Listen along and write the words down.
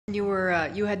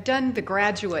You had done The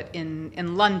Graduate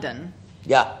in London.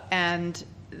 Yeah.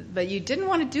 But you didn't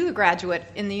want to do The Graduate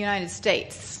in the United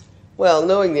States. Well,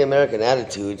 knowing the American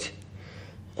attitude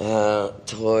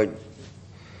toward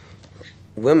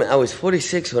women, I was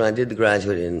 46 when I did The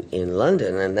Graduate in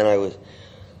London, and then I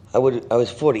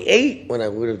was 48 when I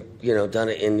would have done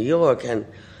it in New York. And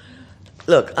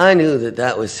look, I knew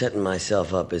that was setting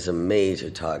myself up as a major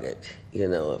target. A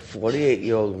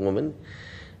 48-year-old woman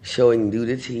showing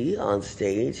nudity on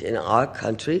stage in our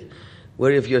country,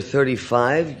 where if you're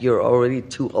 35, you're already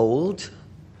too old.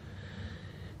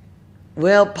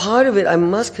 Well, part of it, I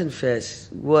must confess,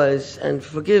 was, and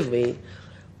forgive me,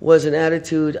 was an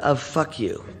attitude of fuck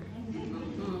you.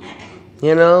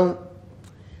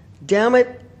 Damn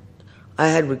it, I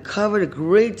had recovered a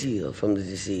great deal from the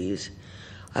disease.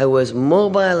 I was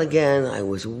mobile again. I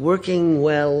was working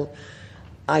well.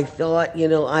 I thought,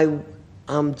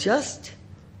 I'm just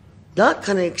not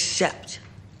going to accept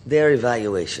their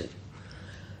evaluation.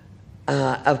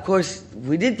 Of course,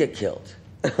 we did get killed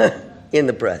in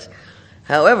the press.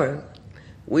 However,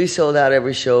 we sold out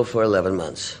every show for 11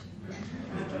 months.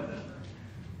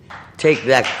 Take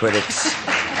that, critics.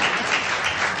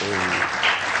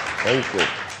 Thank you.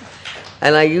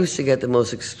 And I used to get the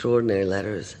most extraordinary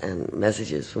letters and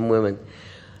messages from women.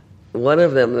 One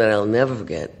of them that I'll never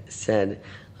forget said,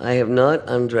 "I have not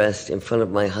undressed in front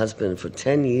of my husband for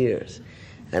 10 years,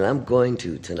 and I'm going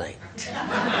to tonight."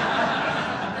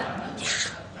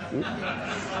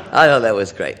 I thought that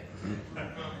was great.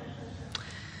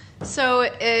 So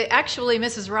actually,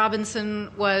 Mrs. Robinson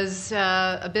was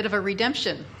a bit of a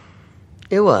redemption.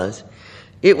 It was.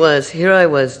 Here I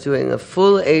was doing a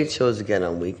full 8 shows again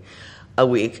a week.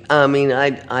 I mean,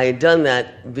 I had done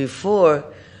that before,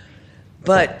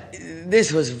 but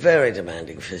this was very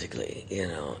demanding physically,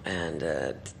 and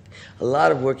a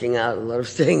lot of working out, a lot of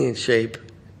staying in shape,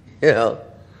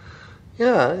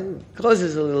 Yeah, it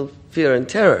causes a little fear and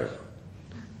terror.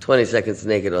 20 seconds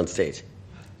naked on stage.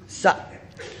 So,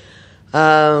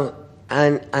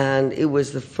 and it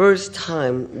was the first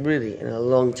time, really, in a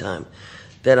long time,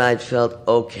 that I'd felt,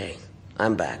 okay,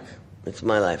 I'm back. It's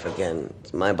my life again.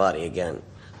 It's my body again.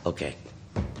 Okay.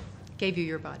 Gave you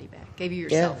your body back. Gave you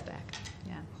yourself back.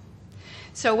 Yeah.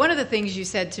 So one of the things you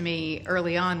said to me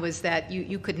early on was that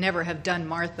you could never have done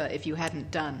Martha if you hadn't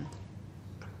done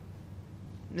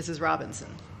Mrs. Robinson.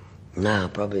 No,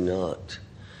 probably not.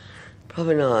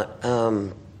 Probably not.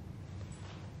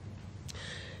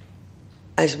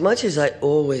 As much as I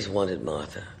always wanted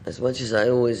Martha, as much as I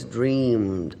always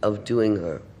dreamed of doing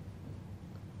her,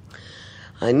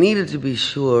 I needed to be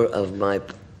sure of my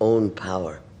own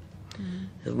power,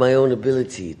 of my own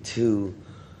ability to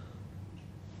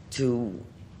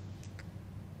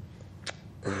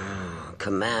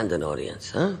command an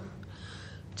audience,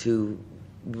 to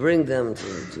bring them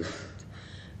to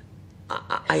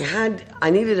I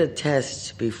needed a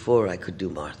test before I could do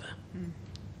Martha,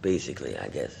 basically, I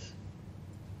guess.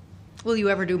 Will you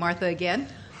ever do Martha again?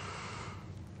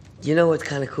 You know what's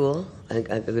kind of cool?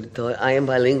 I am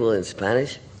bilingual in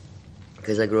Spanish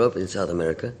because I grew up in South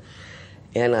America,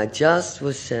 and I just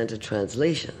was sent a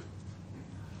translation.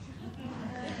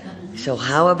 So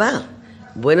how about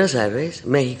Buenos Aires,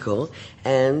 Mexico,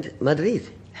 and Madrid?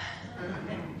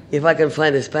 If I can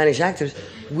find the Spanish actors,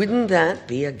 wouldn't that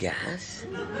be a gas?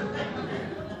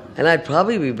 And I'd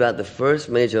probably be about the first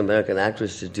major American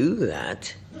actress to do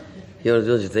that. Don't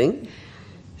you think?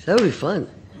 So that would be fun.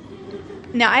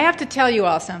 Now, I have to tell you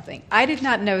all something. I did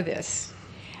not know this.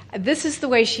 This is the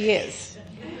way she is.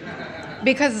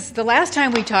 Because the last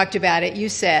time we talked about it, you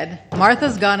said,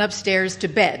 Martha's gone upstairs to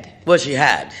bed. Well, she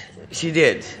had. She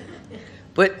did.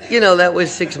 But, that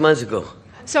was 6 months ago.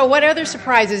 So what other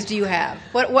surprises do you have?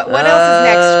 What else is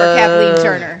next for Kathleen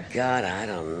Turner? God, I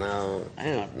don't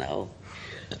know.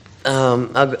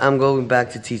 I'm going back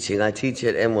to teaching. I teach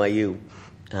at NYU.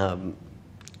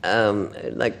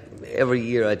 Like every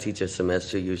year I teach a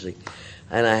semester usually.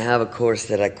 And I have a course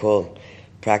that I call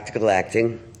Practical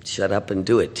Acting, Shut Up and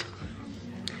Do It.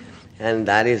 And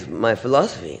that is my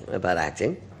philosophy about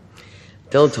acting.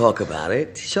 Don't talk about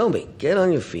it. Show me. Get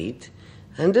on your feet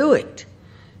and do it.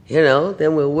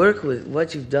 Then we'll work with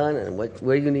what you've done and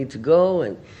where you need to go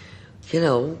and,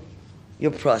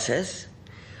 your process.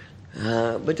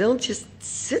 But don't just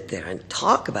sit there and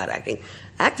talk about acting.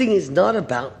 Acting is not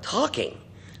about talking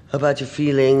about your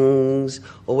feelings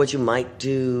or what you might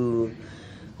do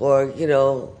or,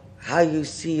 how you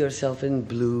see yourself in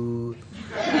blue.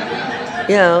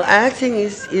 Acting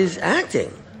is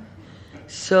acting.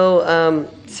 So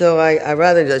I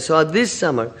rather enjoy. So this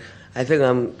summer, I think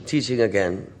I'm teaching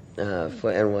again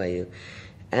for NYU.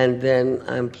 And then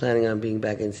I'm planning on being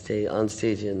back on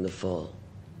stage in the fall.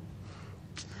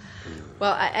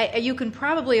 Well, you can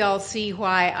probably all see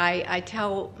why I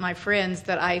tell my friends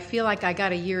that I feel like I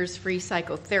got a year's free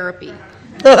psychotherapy during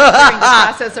the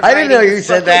process of I didn't know writing you this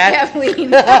said book that. with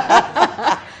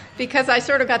Kathleen. Because I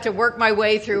sort of got to work my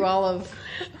way through all of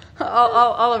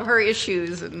her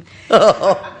issues. And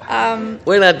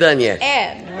We're not done yet.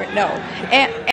 and